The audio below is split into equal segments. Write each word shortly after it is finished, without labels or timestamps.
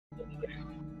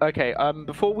Okay,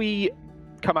 before we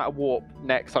come out of warp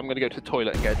next, I'm going to go to the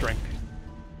toilet and get a drink.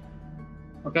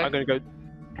 Okay. I'm going to go...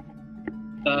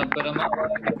 But am I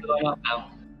okay to line up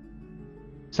now?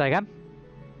 Say again?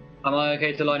 Am I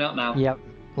okay to line up now? Yep,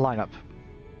 line up.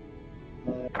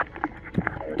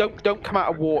 Don't come out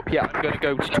of warp yet. I'm going to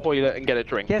go to the toilet and get a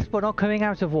drink. Yes, we're not coming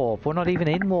out of warp. We're not even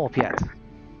in warp yet.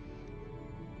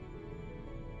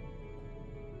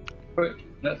 Quick,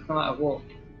 let's come out of warp.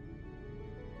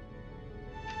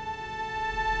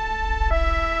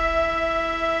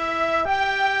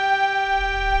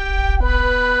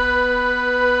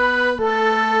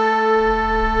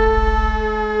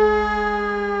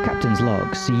 Captain's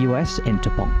log, CUS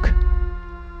Interponk.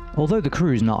 Although the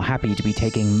crew's not happy to be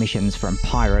taking missions from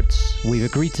pirates, we've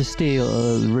agreed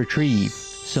to retrieve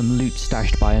some loot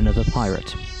stashed by another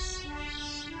pirate.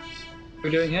 What are we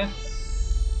doing here?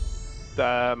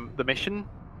 The mission?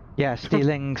 Yeah,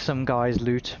 stealing some guy's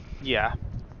loot. Yeah.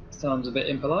 Sounds a bit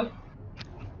impolite.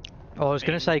 Oh, I was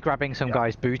going to say grabbing some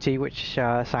guy's booty, which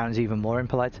sounds even more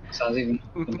impolite. Sounds even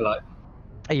impolite.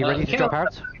 Are you ready to drop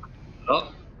out? Oh.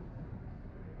 Are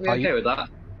we Are okay you- with that?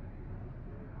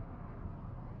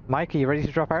 Mike, are you ready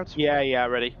to drop out? Yeah,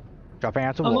 ready. Dropping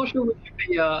out of I'm warp. not sure we should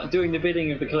be doing the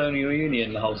bidding of the Colonial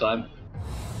Union the whole time.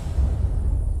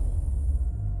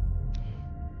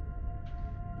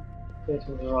 Appears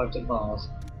to have arrived at Mars.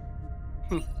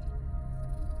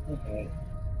 Okay.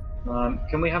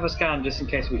 Can we have a scan just in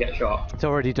case we get shot? It's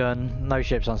already done. No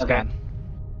ships on scan.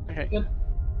 Okay. Good.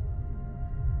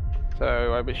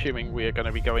 So I'm assuming we are going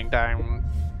to be going down...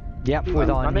 Yep, with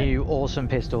our Run it. new awesome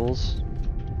pistols.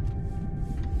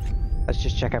 Let's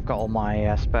just check I've got all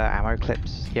my spare ammo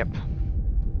clips. Yep.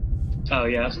 Oh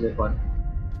yeah, that's a good one.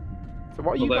 So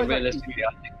what are you Although guys actually, realistically,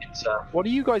 I think it's what are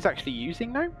you guys actually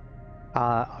using now?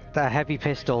 The heavy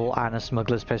pistol and a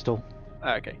smuggler's pistol.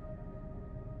 Okay.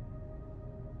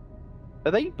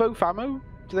 Are they both ammo?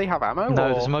 Do they have ammo? No,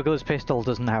 or... the smuggler's pistol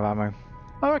doesn't have ammo.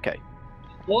 Oh, okay.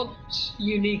 what's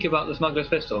unique about the smuggler's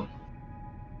pistol?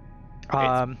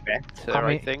 Um, It's better,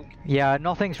 I think. Yeah,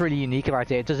 nothing's really unique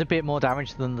about it. It does a bit more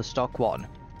damage than the stock one.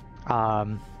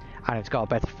 And it's got a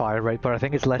better fire rate, but I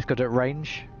think it's less good at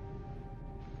range.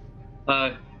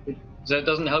 So it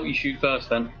doesn't help you shoot first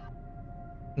then?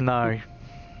 No.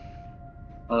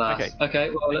 Alas. Okay,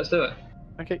 well let's do it.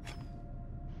 Okay.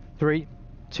 3,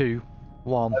 2,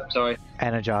 1. Oh, sorry.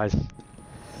 Energize.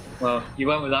 Well, you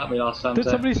went without me last time. Did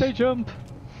so. somebody say jump?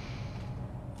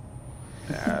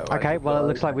 Okay, well it suppose.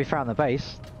 looks like we found the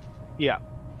base. Yeah.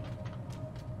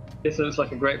 This looks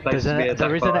like a great place to be attacked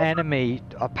There is an by. enemy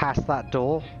past that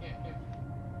door.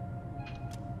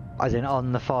 As in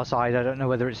on the far side. I don't know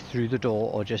whether it's through the door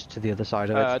or just to the other side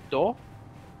of it. Door?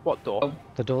 What door? Oh.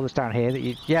 The door that's down here that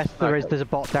you... Yes, there is. Okay. There's a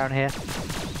bot down here.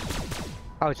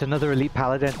 Oh, it's another elite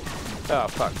paladin. Oh,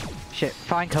 fuck. Shit,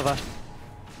 find cover.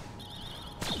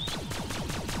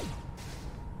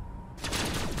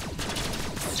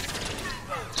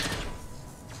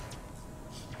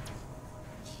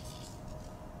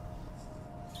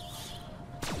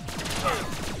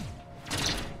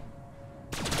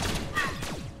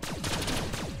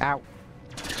 Ow.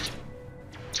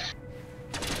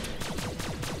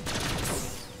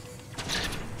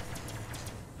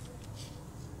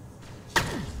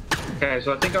 Okay,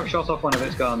 so I think I've shot off one of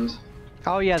its guns.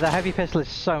 Oh yeah, the heavy pistol is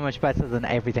so much better than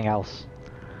everything else.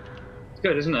 It's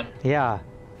good, isn't it? Yeah,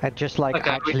 it just like Okay,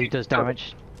 actually does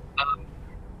damage.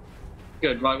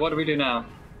 Good, right, what do we do now?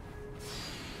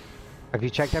 Have you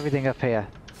checked everything up here?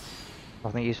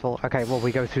 Nothing useful? Okay, well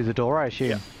we go through the door I assume.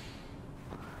 Yeah.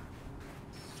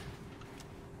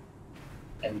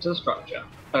 Enter structure.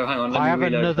 Oh, hang on, let I me have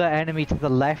reload. another enemy to the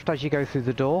left as you go through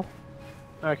the door.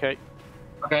 Okay.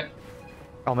 Okay.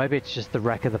 Or maybe it's just the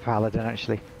wreck of the paladin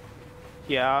actually.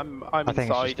 Yeah, I'm I think it's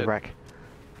inside. just the wreck.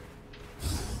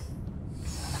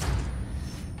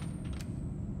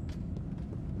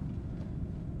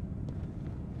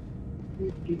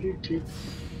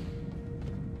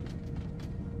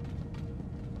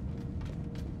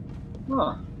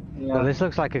 Oh, yeah. Well, this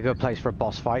looks like a good place for a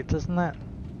boss fight, doesn't it?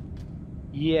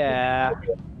 Yeah.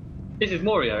 This is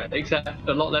Moria, except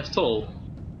a lot less tall.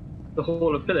 The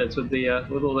hall of pillars with the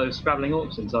with all those scrabbling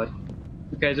orcs inside.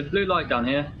 Okay, there's a blue light down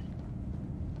here.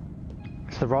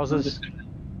 It's the Rosas.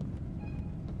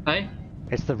 Hey?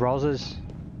 It's the Rosas.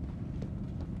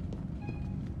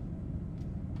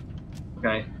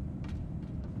 Okay.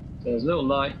 So there's a little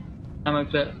light. Ammo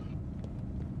clip.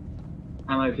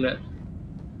 Ammo clip.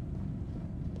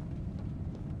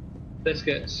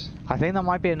 Biscuits. I think that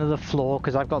might be another floor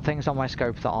because I've got things on my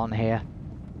scope that aren't here.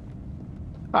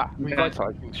 Ah, Okay.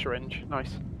 revitalizing syringe.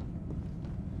 Nice.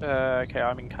 Okay,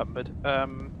 I'm encumbered.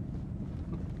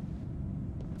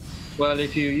 Well,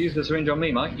 if you use the syringe on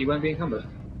me, Mike, you won't be encumbered.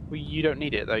 Well, you don't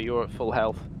need it though. You're at full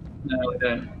health. No, I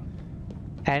don't.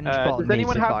 Endbot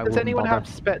needs it, but I wouldn't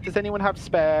bother. Does anyone have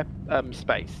spare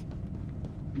space?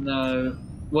 No.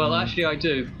 Well, actually, I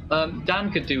do.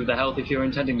 Dan could do with the health if you're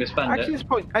intending to spend Actually, it.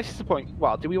 it's the point.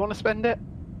 Well, do we want to spend it?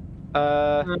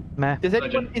 Meh. Is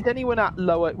anyone at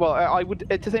lower? Well, I would.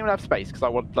 Does anyone have space? Because I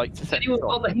would like to. Does anyone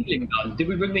got the healing gun? Did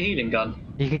we bring the healing gun?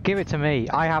 You could give it to me.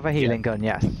 I have a healing gun,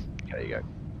 yes. There you go.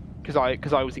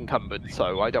 Because I was encumbered,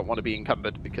 so I don't want to be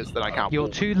encumbered because then I can't. You're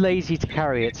walk. too lazy to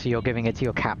carry it, so you're giving it to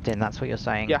your captain. That's what you're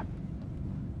saying. Yeah.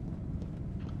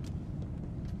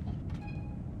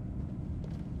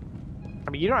 I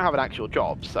mean, you don't have an actual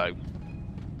job, so.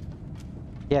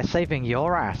 Yeah, saving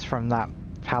your ass from that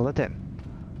paladin.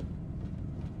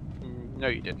 No,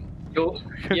 you didn't.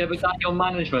 Yeah, but that's your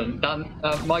management.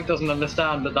 Mike doesn't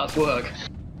understand that that's work.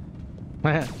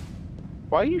 Why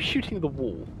are you shooting the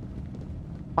wall?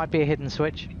 Might be a hidden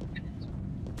switch.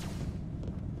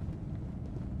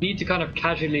 You need to kind of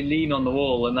lean on the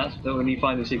wall, and that's when you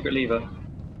find the secret lever.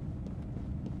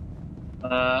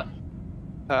 I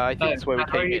think it's the way we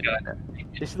came in.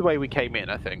 This is the way we came in,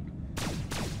 I think.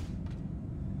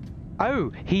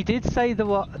 Oh, he did say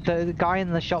the guy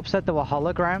in the shop said there were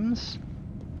holograms.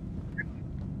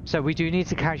 So we do need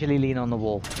to casually lean on the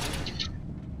wall.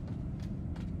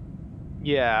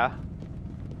 Yeah.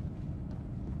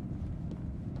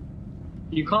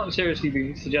 You can't seriously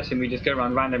be suggesting we just go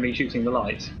around randomly shooting the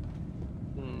lights.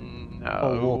 No.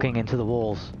 Or walking into the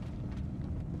walls.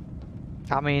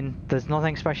 I mean, there's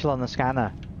nothing special on the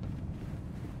scanner.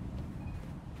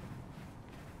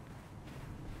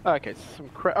 Okay, some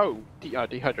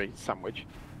dehydrated sandwich.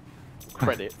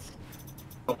 Credits.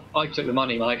 Oh, I took the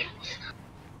money, Mike.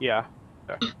 Yeah.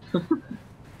 Okay,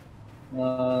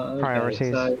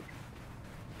 Priorities. So...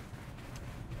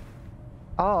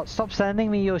 Oh, stop sending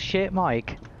me your shit,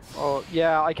 Mike. Oh,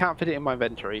 yeah, I can't fit it in my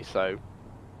inventory, so.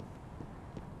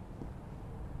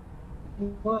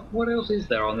 What else is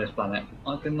there on this planet?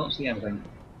 I cannot see anything.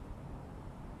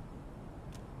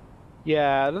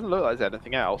 Yeah, it doesn't look like there's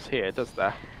anything else here, does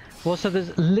there? Well, so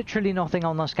there's literally nothing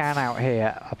on the scan out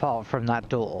here apart from that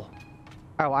door.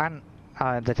 Oh, and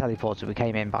the teleporter we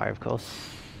came in by, of course.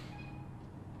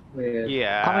 Weird.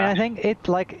 Yeah. I mean, I think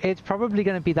it's probably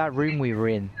going to be that room we were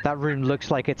in. That room looks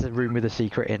like it's a room with a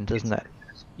secret in, doesn't it?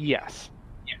 Yes.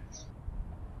 Yes.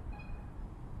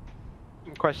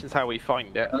 The question's how we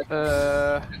find it.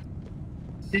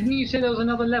 Didn't you say there was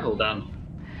another level, Dan?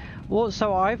 Well,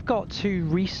 so I've got to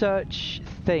research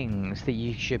things that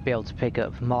you should be able to pick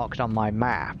up marked on my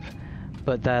map,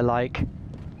 but they're like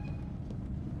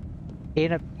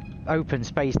in a open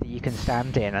space that you can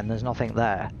stand in, and there's nothing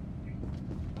there,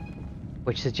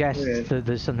 which suggests that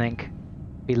there's something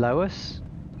below us.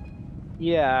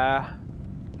 Yeah.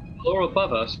 Or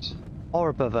above us. Or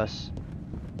above us.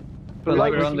 But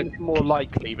like more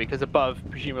likely because above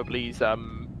presumably is I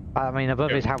mean,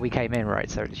 above is how we came in, right?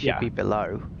 So it should be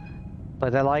below.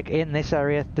 But they're like in this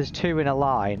area. There's two in a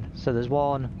line. So there's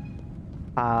one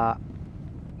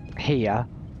here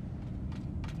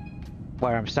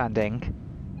where I'm standing,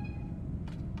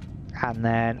 and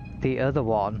then the other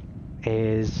one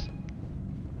is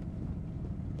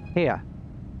here.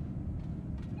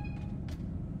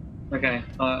 Okay,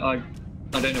 I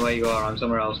don't know where you are. I'm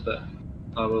somewhere else, but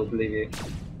I will believe you.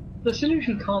 The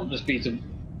solution can't just be to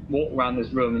walk around this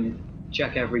room and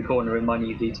check every corner in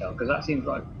minute detail, because that seems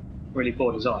like really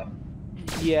poor design.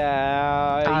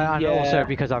 Yeah. And also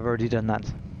because I've already done that.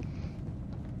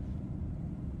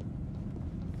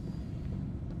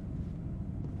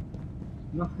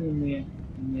 Nothing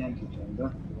in the antechamber, or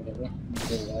whatever. In the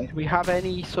hallway. Do we have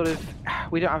any sort of?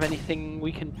 We don't have anything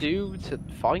we can do to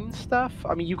find stuff.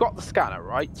 I mean, you got the scanner,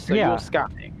 right? So you're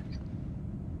scanning.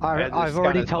 I've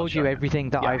already told you everything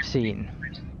that I've seen.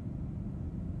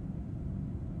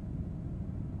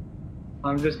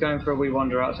 I'm just going for a wee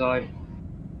wander outside.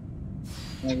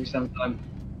 Maybe sometime.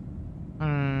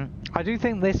 I do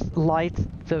think this light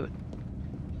that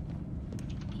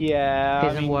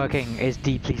isn't working is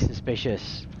deeply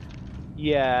suspicious.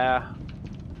 Yeah.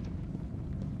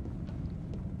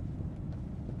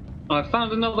 I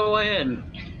found another way in.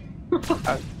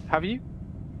 Have you?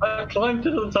 I climbed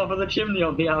to the top of the chimney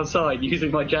on the outside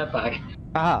using my jetpack.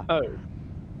 Ah. Oh.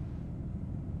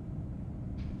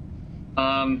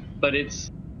 But it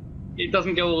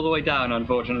doesn't go all the way down,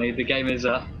 unfortunately. The game is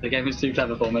too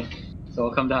clever for me, so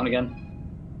I'll come down again.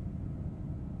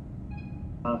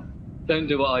 Don't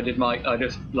do what I did, Mike. I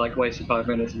just wasted 5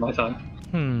 minutes of my time.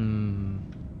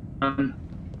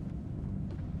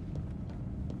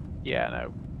 Yeah,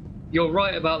 no. You're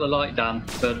right about the light, Dan,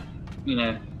 but you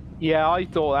know, Yeah, I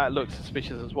thought that looked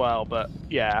suspicious as well, but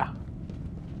yeah.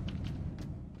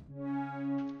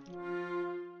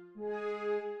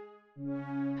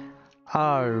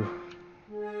 Oh.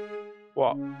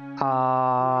 What?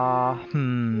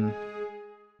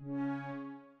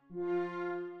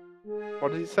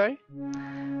 What did it say?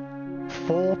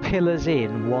 4 pillars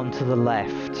in, 1 to the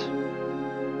left.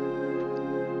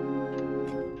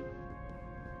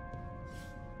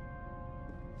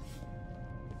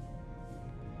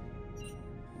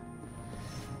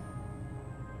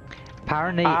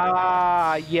 Apparently,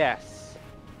 Yes.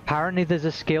 apparently there's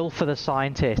a skill for the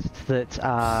scientists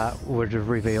that would have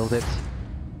revealed it.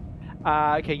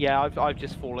 Okay, yeah, I've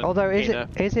just fallen. Although, is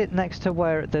it next to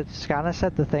where the scanner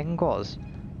said the thing was?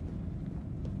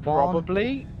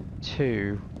 Probably. 1,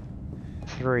 2,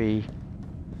 3,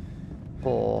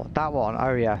 4. That one.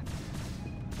 Oh yeah.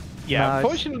 Yeah, No,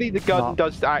 unfortunately the gun not.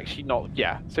 does actually not.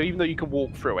 Yeah, so even though you can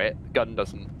walk through it, the gun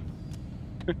doesn't.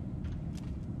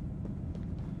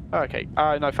 Okay,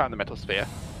 and I found the metal sphere.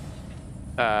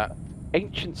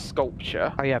 Ancient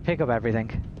sculpture. Oh yeah, pick up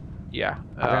everything. Yeah.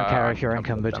 I don't care if you're I'm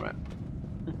encumbered. damn it.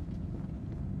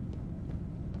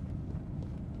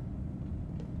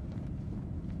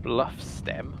 Bluff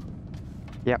stem.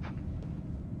 Yep.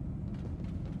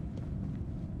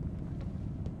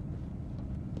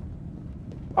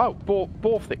 Oh,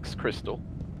 Borthix crystal.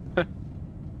 Or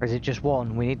is it just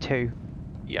 1? We need 2.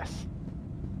 Yes.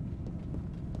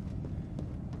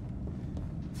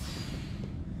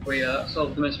 We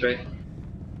solved the mystery.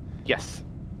 Yes.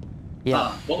 Yeah.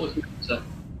 Ah, what was the answer?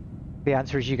 The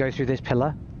answer is you go through this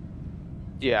pillar.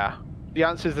 Yeah. The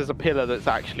answer is there's a pillar that's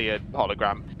actually a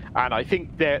hologram, and I think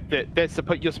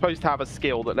you're supposed to have a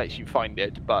skill that lets you find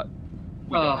it, but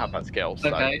we don't have that skill. So.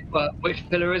 Okay. Well, which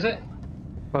pillar is it?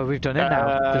 Well, we've done it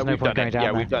now. There's no we've point done going it. down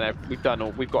Yeah,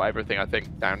 there. we've got everything I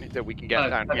think down that we can get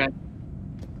down okay. here.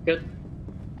 Good.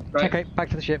 Right. Okay, back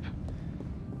to the ship.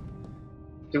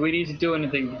 Do we need to do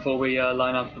anything before we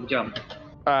line up for the jump?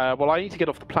 Well, I need to get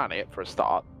off the planet for a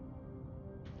start.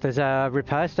 There's a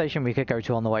repair station we could go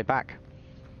to on the way back.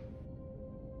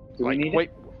 Do we need wait,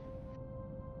 it?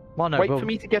 Well, no, wait we'll, for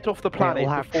me to get off the planet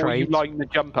have before you trades. line the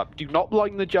jump up. Do not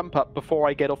line the jump up before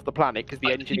I get off the planet, because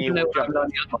the engineer will jump.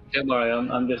 Don't worry,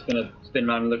 I'm just going to spin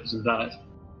around and look at some planets.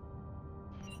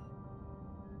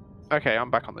 Okay,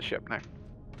 I'm back on the ship now.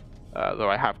 Though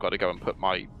I have got to go and put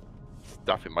my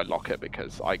stuff in my locker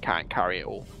because I can't carry it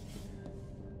all.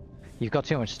 You've got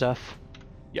too much stuff.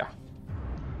 Yeah.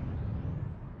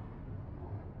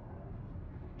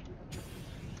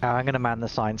 I'm going to man the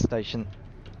science station.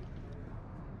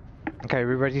 Okay,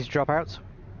 we ready to drop out?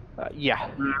 Yeah.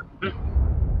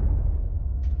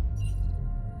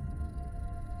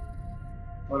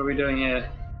 What are we doing here?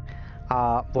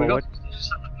 Well, We we're got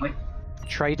something.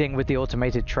 trading with the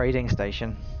automated trading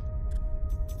station.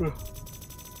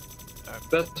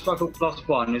 Burst rifle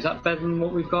 +1, is that better than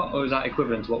what we've got, or is that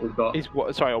equivalent to what we've got? Is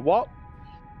what? Sorry, a what?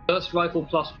 Burst rifle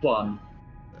 +1.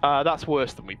 That's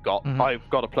worse than we've got. Mhm. I've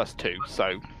got a +2,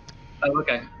 so. Oh,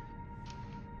 okay.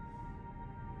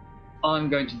 I'm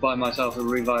going to buy myself a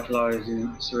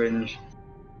revitalizing syringe,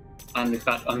 and in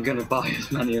fact, I'm going to buy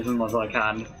as many of them as I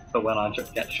can for when I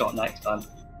get shot next time.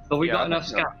 But we got enough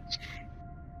scanners.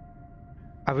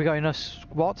 Have we got enough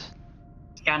what?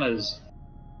 Scanners.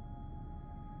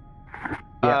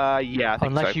 Yeah, I think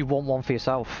Unless so. you want one for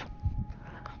yourself.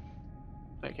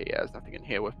 Okay, yeah, there's nothing in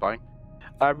here worth buying.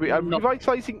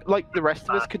 Revitalizing, like the rest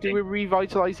of us could do with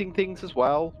revitalizing things as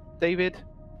well, David.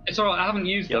 It's alright, I haven't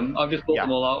used them. I've just bought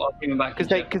them all out. I'll bring them back.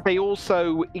 Because they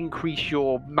also increase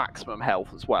your maximum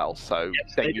health as well, so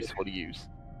Yes, they're they do. useful to use.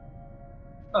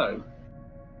 Oh.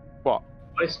 What?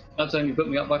 That's only put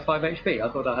me up by 5 HP.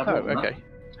 I thought I had more Oh, than okay.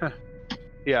 Huh.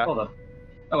 Yeah. that. Bother.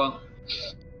 Oh well.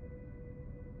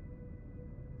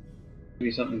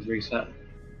 Maybe something's reset.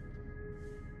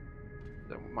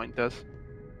 Mine does.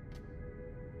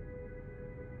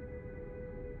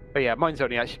 But yeah, mine's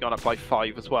only actually gone up by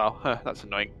 5 as well. Huh, that's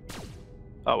annoying.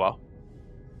 Oh well.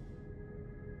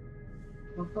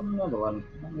 I've got another one.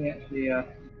 Let me actually.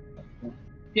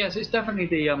 Yes, it's definitely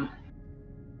the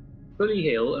fully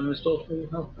heal and restore full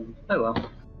health. Oh well.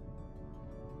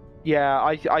 Yeah,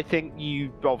 I think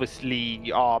you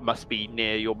obviously must be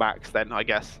near your max then, I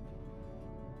guess.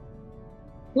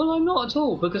 Well, I'm not at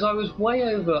all because I was way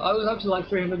over. I was up to like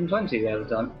 320 the other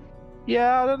time.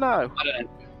 Yeah, I don't know. I don't know.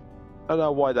 I don't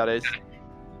know why that is.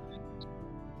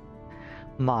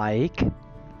 Mike,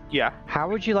 Yeah. how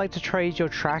would you like to trade your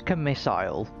tracker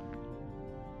missile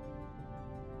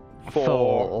For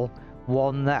for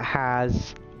one that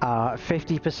has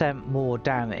 50% more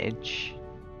damage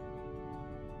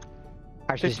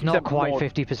Actually, it's not 50% quite more.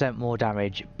 50% more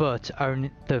damage, but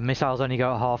the missiles only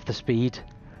go at half the speed.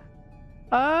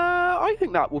 I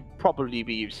think that would probably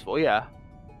be useful, yeah.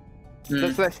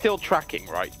 Because they're still tracking,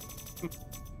 right?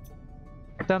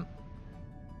 Done.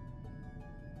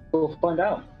 We'll find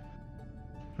out.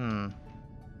 Hmm.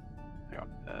 Hang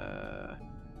on.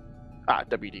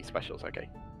 WD specials, okay.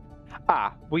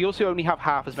 We also only have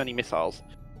half as many missiles.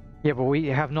 Yeah, but we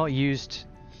have not used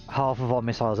half of our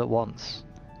missiles at once.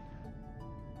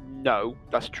 No,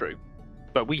 that's true.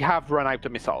 But we have run out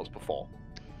of missiles before.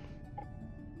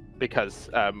 Because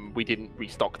we didn't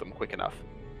restock them quick enough.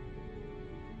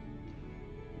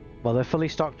 Well, they're fully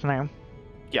stocked now.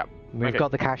 Yeah. We've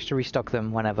got the cash to restock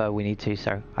them whenever we need to,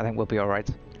 so I think we'll be alright.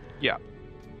 Yeah.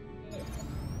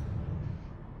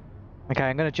 Okay,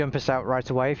 I'm going to jump us out right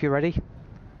away if you're ready.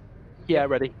 Yeah,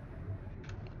 ready.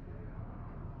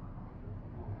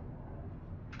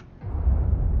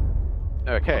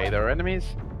 Okay, there are enemies.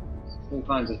 All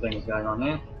kinds of things going on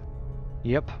here.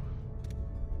 Yep.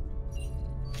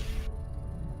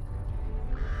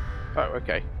 Oh,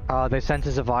 okay. They sent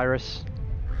us a virus.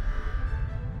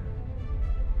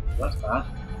 That's bad.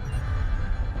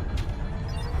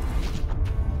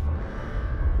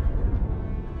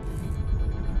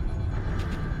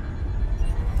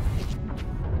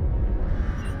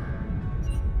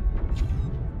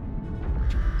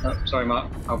 Oh, sorry, Mark.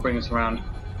 I'll bring us around.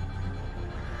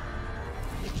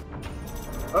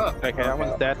 Oh, Okay, that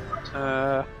one's dead.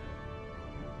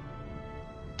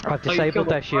 I've disabled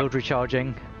their shield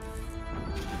recharging.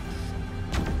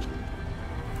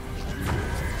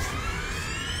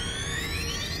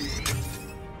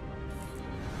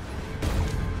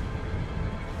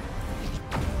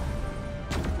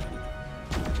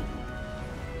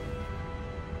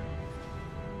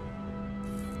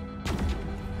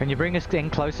 Can you bring us in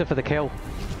closer for the kill?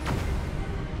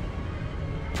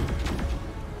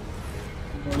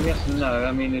 Well, yes and no.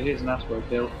 I mean, it is an asteroid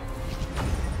kill.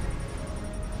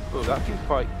 Oh, that seems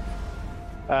quite...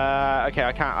 okay,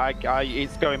 I can't...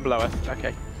 it's going below us.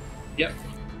 Okay. Yep.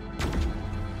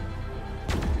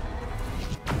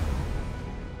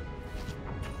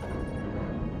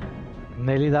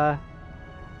 Nearly there.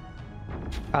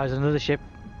 There's another ship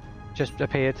just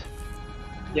appeared.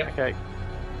 Yep. Okay.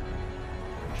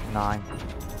 9.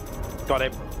 Got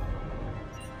him.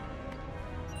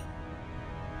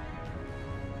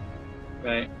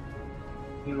 Okay.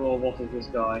 Who or what is this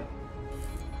guy?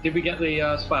 Did we get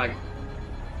the swag?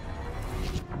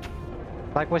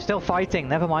 Like, we're still fighting,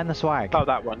 never mind the swag. Oh,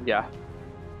 that one, yeah.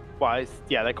 Well,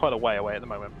 yeah, they're quite a way away at the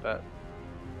moment, but...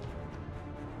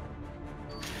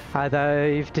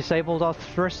 They've disabled our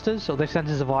thrusters, or they've sent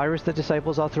us a virus that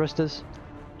disables our thrusters.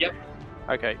 Yep.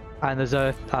 Okay. And there's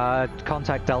a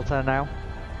contact delta now,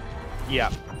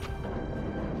 Yeah.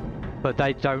 but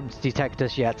they don't detect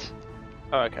us yet.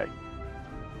 Oh, okay.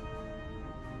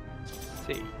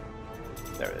 See.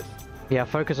 There it is. Yeah,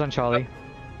 focus on Charlie.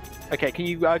 Okay, can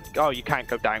you... oh, you can't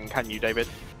go down, can you, David?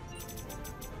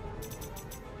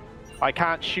 I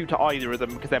can't shoot at either of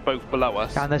them because they're both below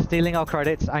us. And they're stealing our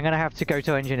credits. I'm going to have to go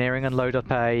to engineering and load up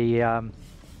a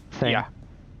thing. Yeah.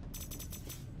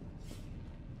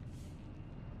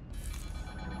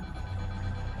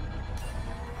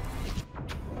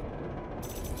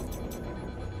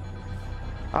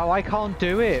 Oh, I can't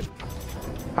do it.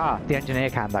 The engineer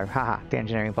can though. Haha, the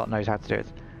engineering bot knows how to do it.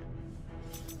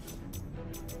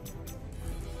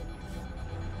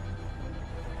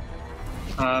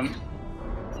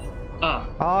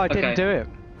 Oh, it didn't do it.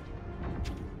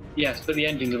 Yes, but the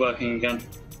engine's working again.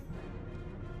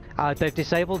 They've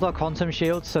disabled our quantum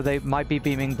shields, so they might be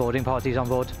beaming boarding parties on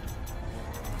board.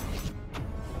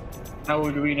 How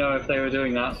would we know if they were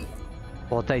doing that?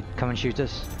 Or they'd come and shoot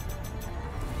us.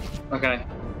 Okay.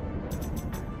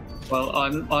 Well,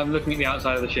 I'm looking at the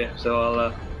outside of the ship,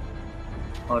 so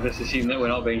I'll just assume that we're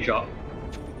not being shot.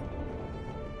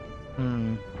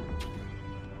 Hmm.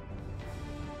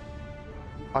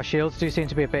 Our shields do seem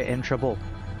to be a bit in trouble.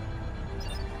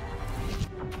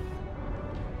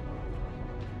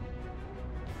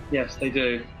 Yes, they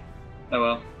do.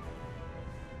 Oh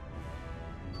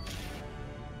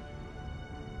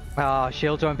well.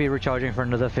 Shields won't be recharging for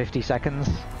another 50 seconds.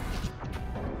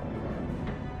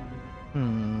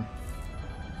 Hmm.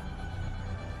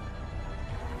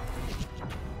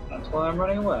 That's why I'm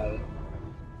running away.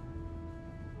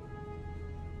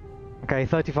 Okay,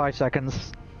 35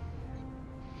 seconds.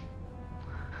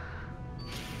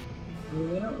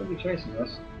 They're not really chasing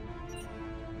us.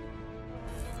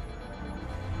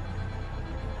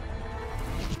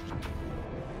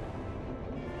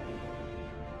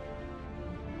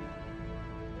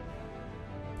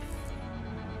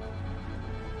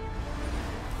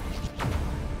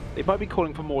 It might be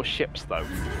calling for more ships, though.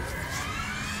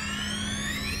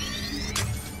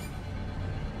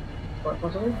 Quite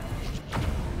possibly.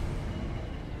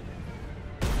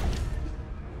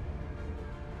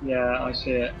 Yeah, I see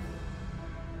it.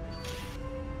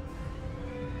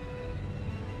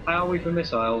 How are we for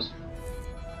missiles?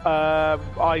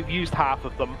 I've used half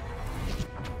of them.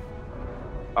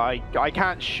 I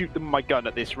can't shoot them with my gun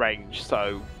at this range,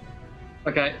 so...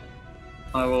 Okay.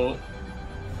 I will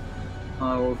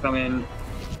come in.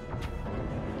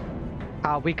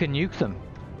 We can nuke them.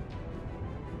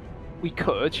 We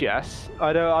could, yes.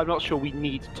 I'm not sure we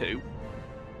need to.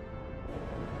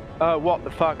 What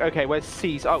the fuck? Okay, where's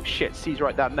C's? Oh shit, C's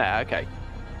right down there, okay.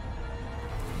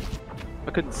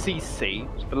 I couldn't see C,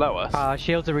 it's below us.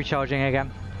 Shields are recharging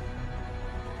again.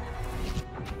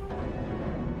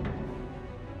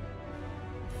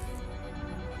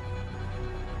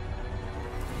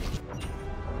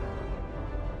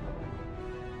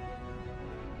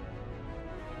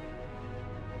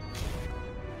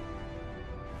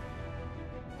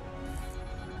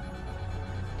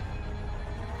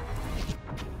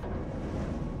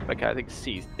 Okay, I think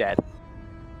C's dead.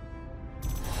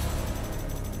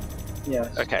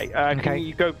 Yes. Okay, can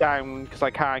you go down, because I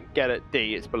can't get at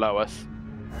D, it's below us.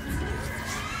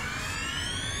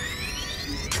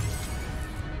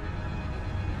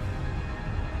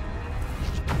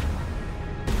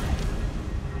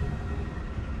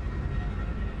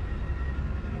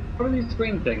 What are these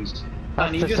green things? That's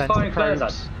And you the just center firing flares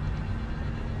probes.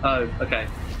 at? Oh, okay.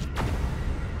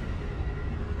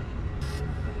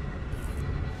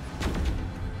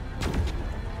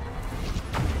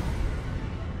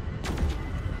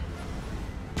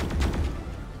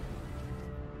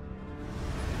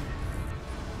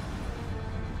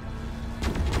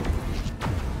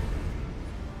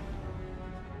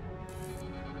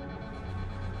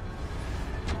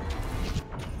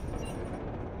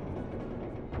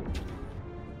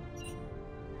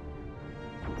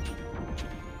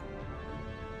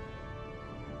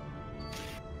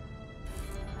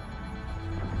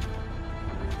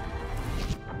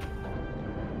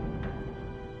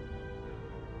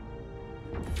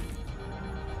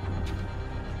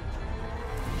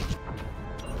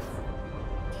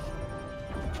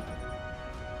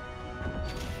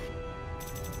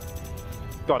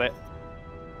 Got it.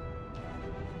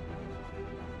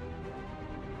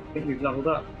 I think we've leveled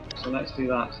up, so let's do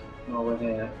that while we're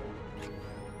here.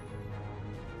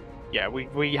 Yeah,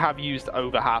 we have used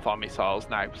over half our missiles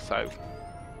now, so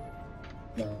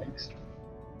Thanks.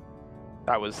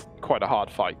 that was quite a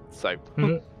hard fight, so...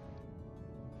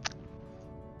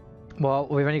 Well,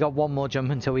 we've only got one more jump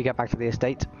until we get back to the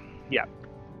estate. Yeah.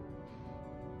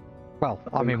 Well,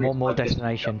 I mean, one more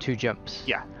destination, 2 jumps.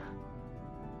 Yeah.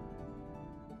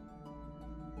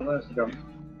 Where's the jump?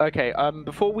 Okay,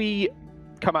 before we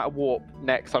come out of warp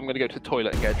next, I'm going to go to the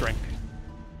toilet and get a drink.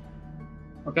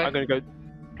 Okay. I'm going to go...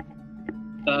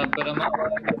 But am I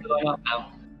okay to line up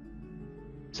now?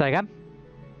 Say again?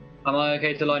 Am I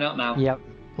okay to line up now? Yep,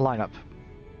 line up.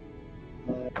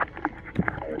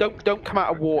 Don't come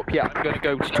out of warp yet. I'm going to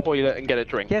go to the toilet and get a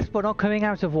drink. Yes, we're not coming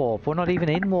out of warp. We're not even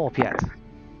in warp yet.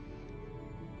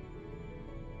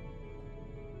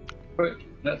 Quick,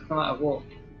 let's come out of warp.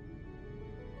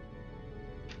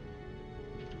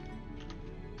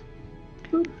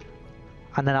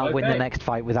 And then I'll win the Okay. next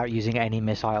fight without using any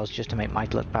missiles just to make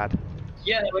Mike look bad.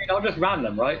 Yeah, I mean, I'll just ram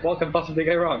them, right? What can possibly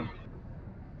go wrong?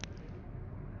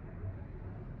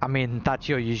 I mean, that's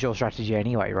your usual strategy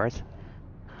anyway, right?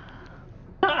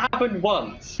 That happened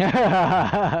once. You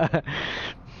I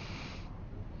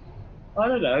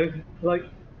don't know. Like,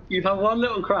 you've had one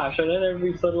little crash and then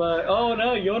everybody's sort of like, oh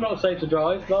no, you're not safe to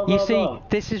drive, blah, blah, see, blah.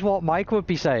 this is what Mike would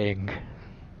be saying.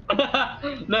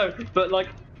 No, but like,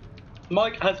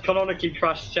 Mike has canonically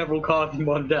crashed several cars in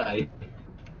one day.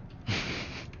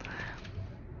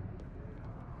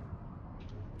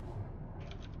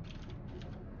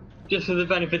 Just for the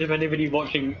benefit of anybody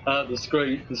watching the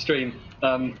stream,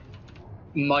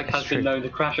 Mike has been known to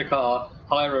crash a car,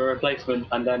 hire a replacement,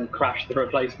 and then crash the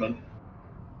replacement.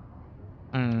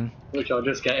 Which I'll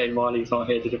just get in while he's not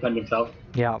here to defend himself.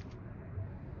 Yeah.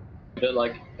 But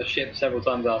like, a ship several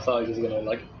times our size is gonna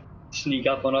like sneak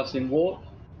up on us in warp,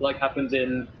 like happens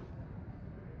in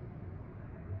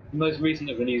the most recent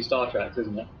of the new Star Treks,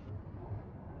 isn't it?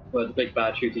 Where the big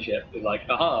bad shooter ship is like,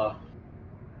 aha!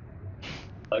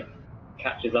 Like,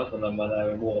 catches up on them when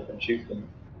they're in warp and shoots them.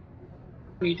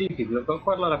 WD people have got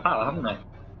quite a lot of power, haven't they?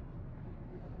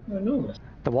 They're enormous.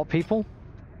 The what people?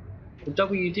 The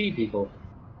WD people.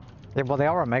 Yeah, well, they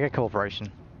are a mega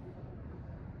corporation.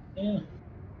 Yeah.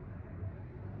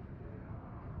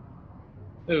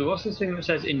 Ooh, what's this thing that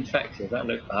says infected? That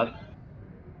looks bad.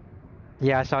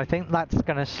 Yeah, so I think that's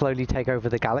going to slowly take over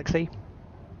the galaxy.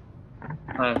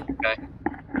 Okay.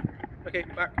 Okay,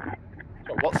 back.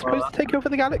 So what's supposed to take over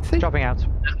the galaxy? Dropping out.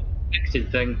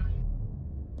 Infected thing.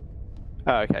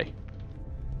 Oh, okay.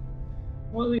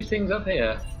 What are these things up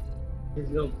here? These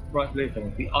little bright blue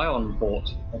things. The ion port.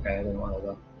 Okay, I don't know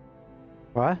what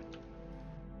Where?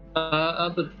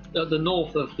 at the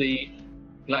north of the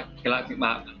galactic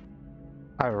map.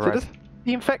 Oh, So right. does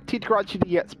the infected gradually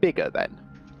gets bigger then?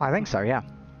 I think so, yeah.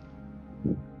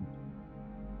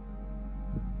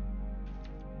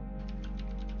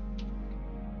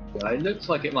 Yeah, it looks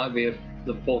like it might be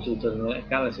the portal to the next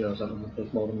galaxy or something, if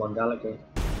there's more than one galaxy.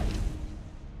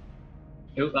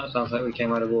 Oh, that sounds like we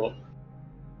came out of warp.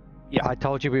 Yeah. I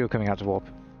told you we were coming out of warp.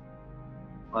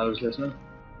 I was listening.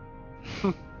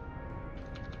 Okay,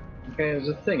 there's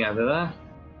a thing over there.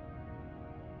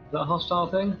 Is that a hostile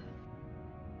thing?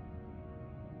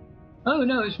 Oh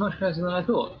no, it's much closer than I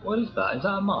thought. What is that? Is that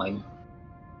a mine?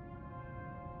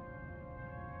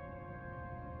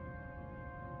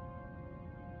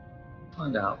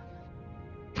 Find out.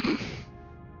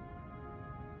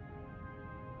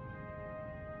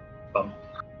 Bum.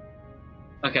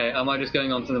 Okay, am I just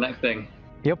going on to the next thing?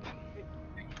 Yep.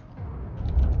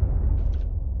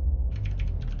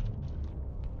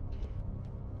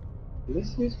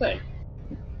 This is fake.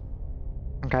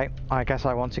 Okay, I guess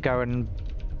I want to go and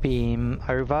beam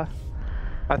over.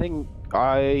 I think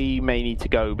I may need to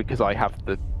go because I have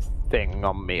the thing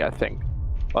on me, I think.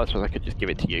 Well, I suppose I could just give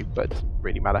it to you, but it doesn't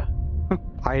really matter.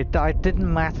 I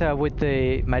didn't matter with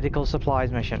the medical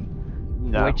supplies mission.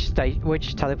 No. Which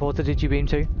teleporter did you beam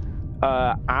to?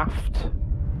 Aft.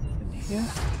 Yeah.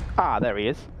 Ah, there he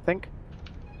is, I think.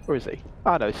 Where is he?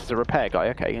 Ah, no, this is a repair guy.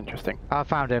 Okay, interesting. I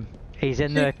found him. He's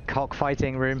in the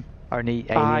cockfighting room. Only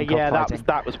alien Yeah, cockfighting.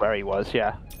 that was where he was.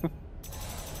 Yeah.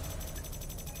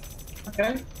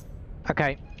 Okay.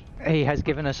 Okay, he has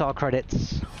given us our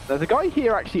credits. There's a guy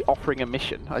here actually offering a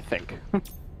mission, I think.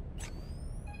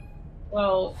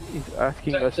 Well, He's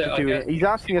asking So- us so to I do guess- it. He's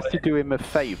asking us to do him a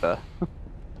favour.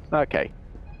 Okay.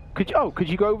 Could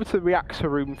you go over to the reactor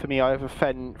room for me? I have a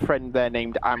friend there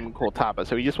named Am Cortaba,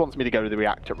 so he just wants me to go to the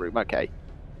reactor room. Okay.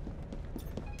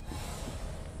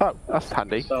 Oh, that's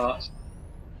handy. start.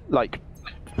 Like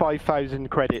 5,000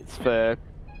 credits for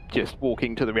just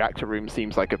walking to the reactor room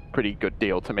seems like a pretty good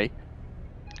deal to me.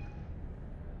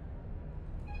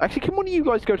 Actually, can one of you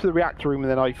guys go to the reactor room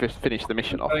and then I just finish the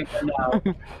mission off? Going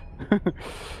there now.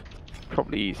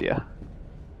 Probably easier.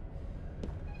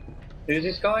 Who's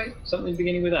this guy? Something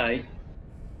beginning with A?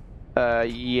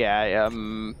 Yeah,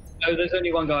 Oh, there's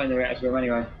only one guy in the reactor room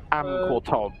anyway. Am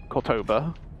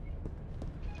Cortoba.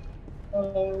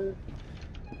 Hello.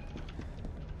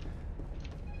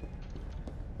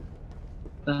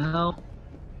 The hell?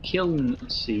 Kiln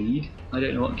seed? I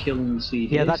don't know what kiln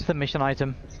seed Yeah, is. that's the mission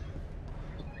item.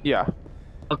 Yeah.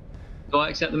 Do I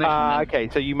accept the mission then? Okay,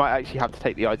 so you might actually have to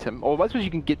take the item. Or I suppose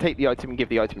you can take the item and give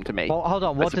the item to me. Well, hold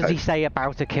on, what does he suppose. say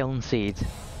about a kiln seed?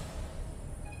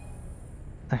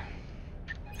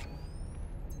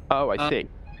 Oh, I see.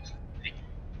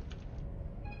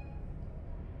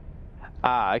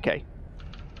 Okay.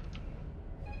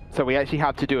 So we actually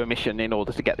have to do a mission in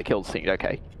order to get the kill seed,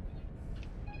 okay.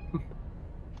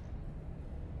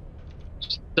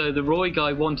 So the Roy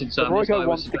guy wanted some. The Roy this guy guy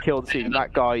wants was the kill seed,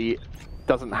 that guy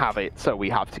doesn't have it, so we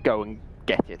have to go and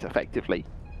get it, effectively.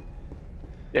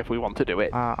 If we want to do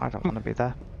it. I don't want to be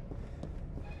there.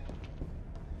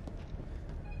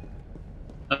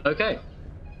 Okay.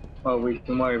 Well, we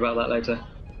can worry about that later.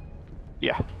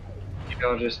 Yeah. Maybe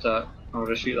I'll just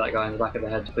shoot that guy in the back of the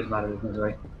head to put him out of his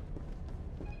misery.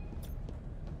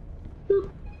 Boop.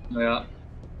 There we are.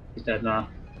 He's dead now.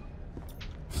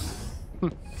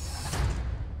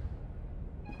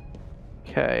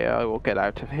 Okay, I will get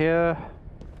out of here.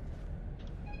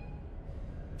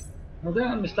 I don't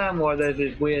understand why there's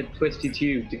this weird twisty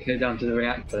tube to go down to the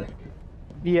reactor.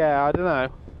 Yeah, I don't know.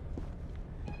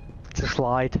 It's a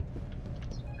slide.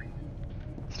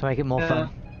 To make it more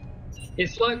fun.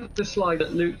 It's like the slide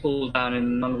that Luke falls down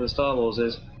in none of the Star Wars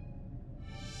is.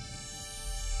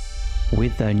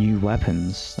 With their new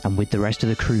weapons, and with the rest of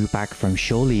the crew back from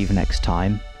shore leave next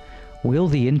time, will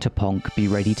the Interponk be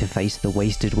ready to face the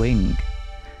Wasted Wing?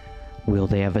 Will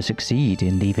they ever succeed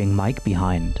in leaving Mike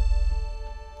behind?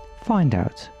 Find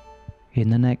out in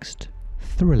the next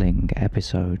thrilling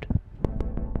episode.